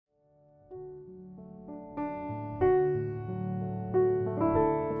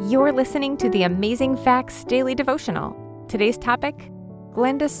You're listening to the Amazing Facts Daily Devotional. Today's topic,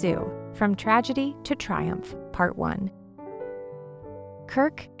 Glenda Sue, From Tragedy to Triumph, Part 1.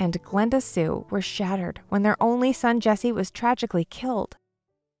 Kirk and Glenda Sue were shattered when their only son Jesse was tragically killed.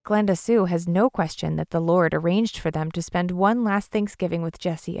 Glenda Sue has no question that the Lord arranged for them to spend one last Thanksgiving with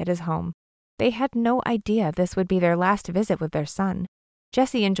Jesse at his home. They had no idea this would be their last visit with their son.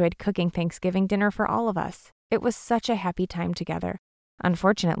 Jesse enjoyed cooking Thanksgiving dinner for all of us. It was such a happy time together.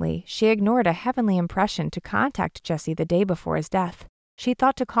 Unfortunately, she ignored a heavenly impression to contact Jesse the day before his death. She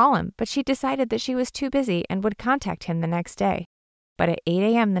thought to call him, but she decided that she was too busy and would contact him the next day. But at 8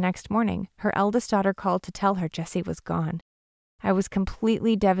 a.m. the next morning, her eldest daughter called to tell her Jesse was gone. I was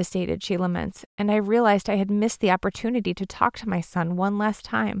completely devastated, she laments, and I realized I had missed the opportunity to talk to my son one last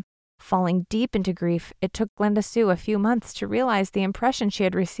time. Falling deep into grief, it took Glenda Sue a few months to realize the impression she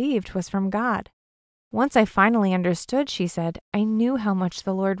had received was from God. Once I finally understood, she said, I knew how much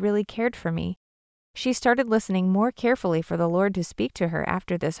the Lord really cared for me. She started listening more carefully for the Lord to speak to her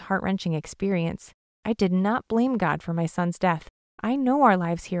after this heart-wrenching experience. I did not blame God for my son's death. I know our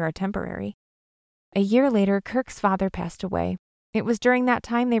lives here are temporary. A year later, Kirk's father passed away. It was during that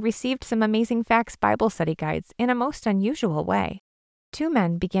time they received some Amazing Facts Bible study guides in a most unusual way. Two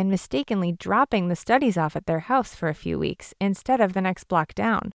men began mistakenly dropping the studies off at their house for a few weeks instead of the next block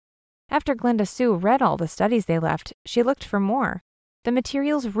down. After Glenda Sue read all the studies they left, she looked for more. The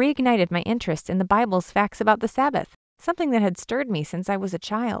materials reignited my interest in the Bible's facts about the Sabbath, something that had stirred me since I was a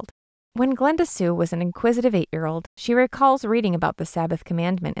child. When Glenda Sue was an inquisitive 8-year-old, she recalls reading about the Sabbath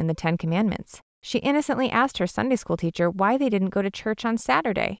commandment in the 10 Commandments. She innocently asked her Sunday school teacher why they didn't go to church on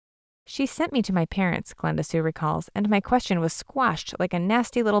Saturday. She sent me to my parents, Glenda Sue recalls, and my question was squashed like a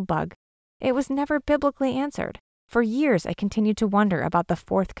nasty little bug. It was never biblically answered. For years, I continued to wonder about the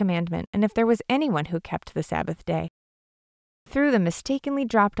 4th commandment and if there was anyone who kept the Sabbath day. Through the mistakenly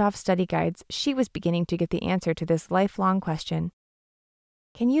dropped-off study guides, she was beginning to get the answer to this lifelong question.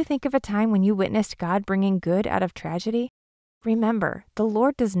 Can you think of a time when you witnessed God bringing good out of tragedy? Remember, the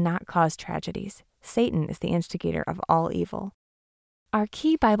Lord does not cause tragedies. Satan is the instigator of all evil. Our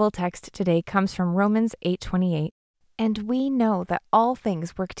key Bible text today comes from Romans 8:28. And we know that all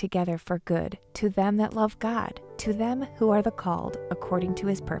things work together for good to them that love God, to them who are the called according to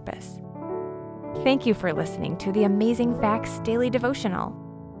his purpose. Thank you for listening to the Amazing Facts Daily Devotional.